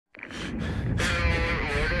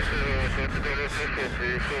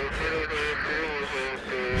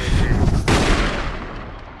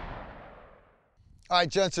All right,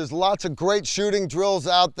 gents, there's lots of great shooting drills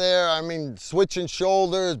out there. I mean, switching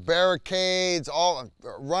shoulders, barricades, all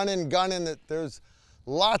running, gunning. There's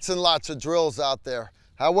lots and lots of drills out there.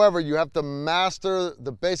 However, you have to master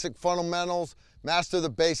the basic fundamentals, master the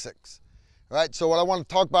basics. All right, so what I want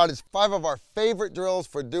to talk about is 5 of our favorite drills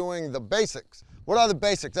for doing the basics. What are the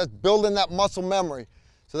basics? That's building that muscle memory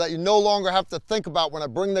so that you no longer have to think about when I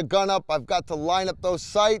bring the gun up, I've got to line up those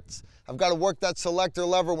sights. I've got to work that selector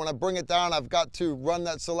lever. When I bring it down, I've got to run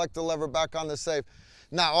that selector lever back on the safe.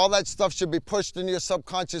 Now, all that stuff should be pushed into your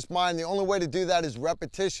subconscious mind. The only way to do that is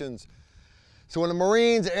repetitions. So when the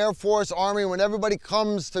Marines, Air Force, Army, when everybody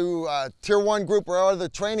comes to Tier 1 group or other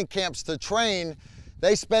training camps to train,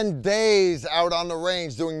 they spend days out on the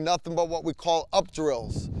range doing nothing but what we call up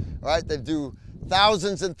drills, right? They do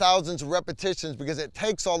thousands and thousands of repetitions because it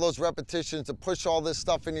takes all those repetitions to push all this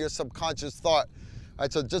stuff into your subconscious thought. All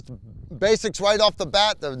right, so just basics right off the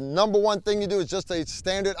bat, the number one thing you do is just a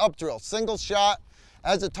standard up drill. Single shot,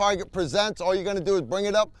 as the target presents, all you're gonna do is bring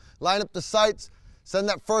it up, line up the sights, send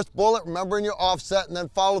that first bullet, remember in your offset, and then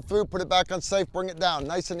follow through, put it back on safe, bring it down,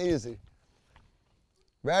 nice and easy.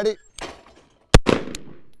 Ready?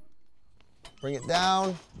 Bring it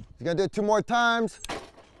down. You're gonna do it 2 more times.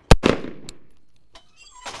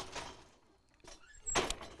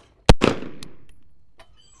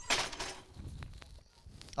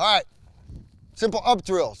 All right, simple up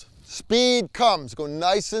drills. Speed comes, go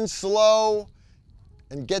nice and slow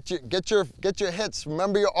and get your hits.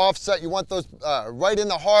 Remember your offset, you want those right in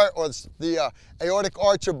the heart or the aortic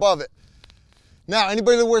arch above it. Now,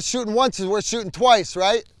 anybody that worth shooting once is worth shooting twice,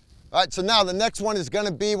 right? All right, so now the next one is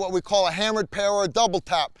gonna be what we call a hammered pair or a double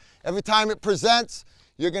tap. Every time it presents,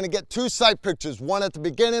 you're gonna get 2 sight pictures. One at the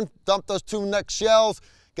beginning, dump those 2 next shells,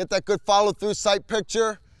 get that good follow through sight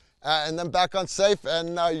picture, and then back on safe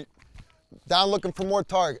and down looking for more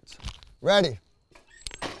targets. Ready?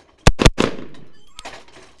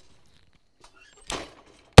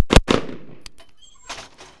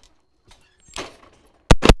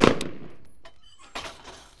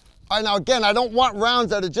 All right, now again, I don't want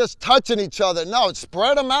rounds that are just touching each other. No,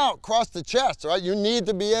 spread them out across the chest, all right? You need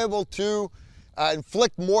to be able to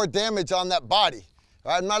inflict more damage on that body.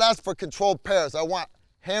 All right? I'm not asking for controlled pairs. I want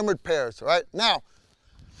hammered pairs, all right? Now,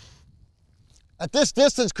 at this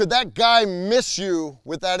distance, could that guy miss you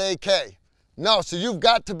with that AK? No, so you've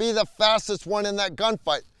got to be the fastest one in that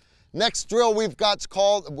gunfight. Next drill we've got's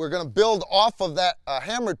called, we're gonna build off of that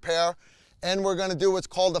hammered pair, and we're gonna do what's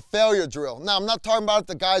called a failure drill. Now, I'm not talking about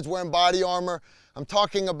the guys wearing body armor. I'm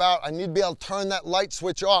talking about I need to be able to turn that light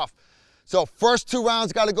switch off. So first 2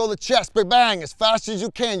 rounds gotta go to the chest, bang, bang, as fast as you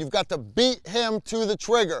can. You've got to beat him to the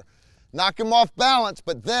trigger. Knock him off balance,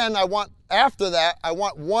 but then after that, I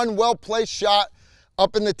want 1 well-placed shot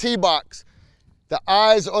up in the tee box. The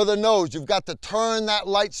eyes or the nose, you've got to turn that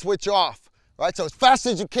light switch off. Right, so as fast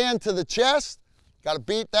as you can to the chest, got to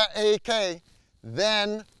beat that AK,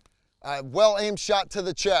 then a well-aimed shot to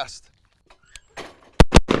the chest.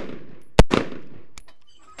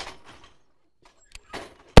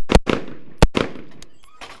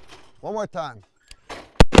 One more time.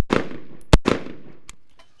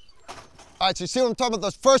 All right, so you see what I'm talking about?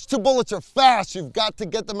 Those first 2 bullets are fast. You've got to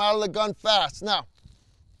get them out of the gun fast. Now,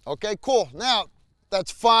 okay, cool. Now, that's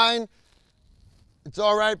fine. It's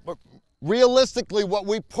all right, but realistically, what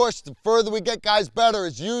we push, the further we get guys better,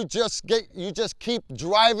 is you just keep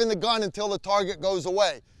driving the gun until the target goes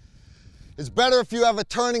away. It's better if you have a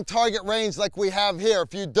turning target range like we have here.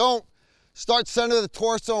 If you don't, start center of the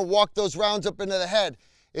torso and walk those rounds up into the head.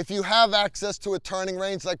 If you have access to a turning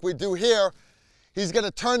range like we do here, he's gonna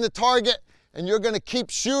turn the target and you're gonna keep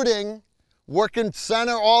shooting, working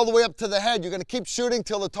center all the way up to the head. You're gonna keep shooting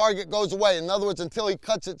till the target goes away. In other words, until he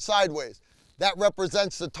cuts it sideways. That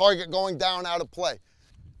represents the target going down out of play.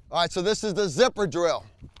 All right, so this is the zipper drill.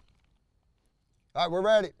 All right, we're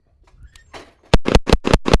ready.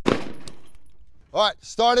 All right,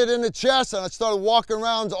 started in the chest and I started walking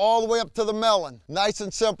rounds all the way up to the melon. Nice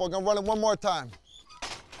and simple. I'm gonna run it 1 more time.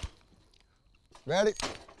 Ready?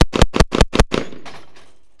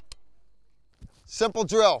 Simple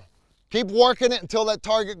drill. Keep working it until that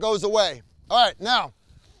target goes away. All right, now,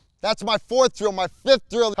 that's my 4th drill. My 5th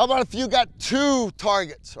drill. How about if you got 2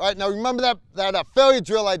 targets? All right, now remember that failure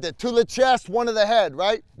drill I did? 2 to the chest, 1 to the head,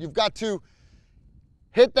 right? You've got to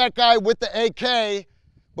hit that guy with the AK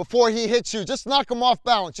before he hits you. Just knock him off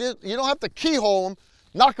balance. You don't have to keyhole him.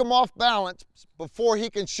 Knock him off balance before he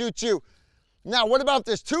can shoot you. Now, what about if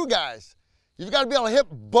there's 2 guys? You've got to be able to hit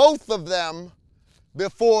both of them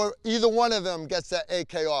before either one of them gets that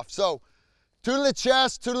AK off. So, two to the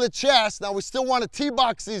chest, two to the chest. Now we still want to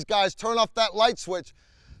T-box these guys, turn off that light switch.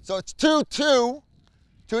 So it's 2, 2,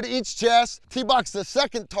 2 to each chest, T-box the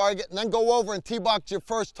second target, and then go over and T-box your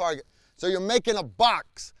first target. So you're making a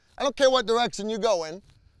box. I don't care what direction you go in.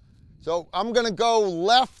 So I'm gonna go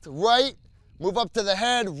left, right, move up to the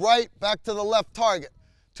head, right, back to the left target.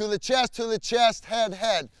 To the chest, head,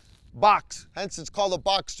 head. Box, hence it's called a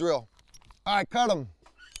box drill. All right, cut them.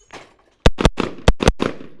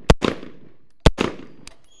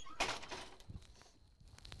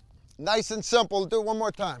 Nice and simple. Do it one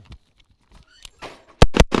more time.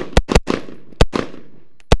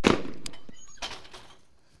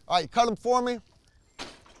 All right, cut them for me.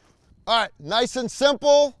 All right, nice and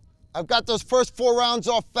simple. I've got those first 4 rounds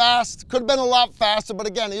off fast. Could have been a lot faster, but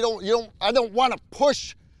again, I don't want to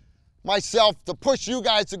push myself to push you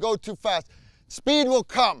guys to go too fast. Speed will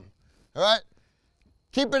come. All right.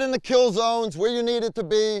 Keep it in the kill zones where you need it to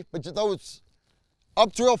be, but those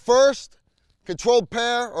up drill first. Controlled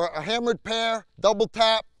pair or a hammered pair, double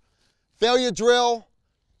tap, failure drill,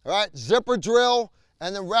 all right, zipper drill,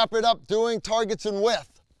 and then wrap it up doing targets in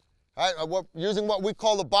width, all right, using what we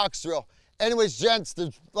call the box drill. Anyways, gents,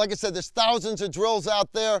 like I said, there's thousands of drills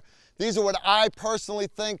out there. These are what I personally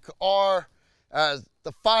think are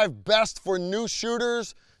the 5 best for new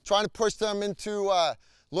shooters, trying to push them into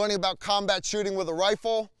learning about combat shooting with a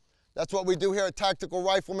rifle. That's what we do here at Tactical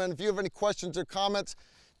Rifleman. If you have any questions or comments,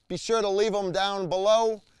 be sure to leave them down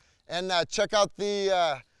below, and check out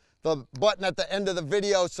the button at the end of the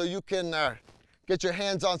video so you can get your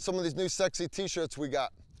hands on some of these new sexy t-shirts we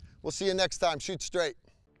got. We'll see you next time. Shoot straight.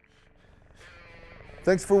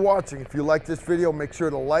 Thanks for watching. If you like this video, make sure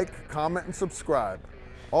to like, comment, and subscribe.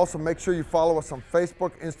 Also, make sure you follow us on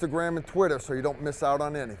Facebook, Instagram, and Twitter so you don't miss out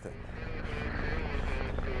on anything.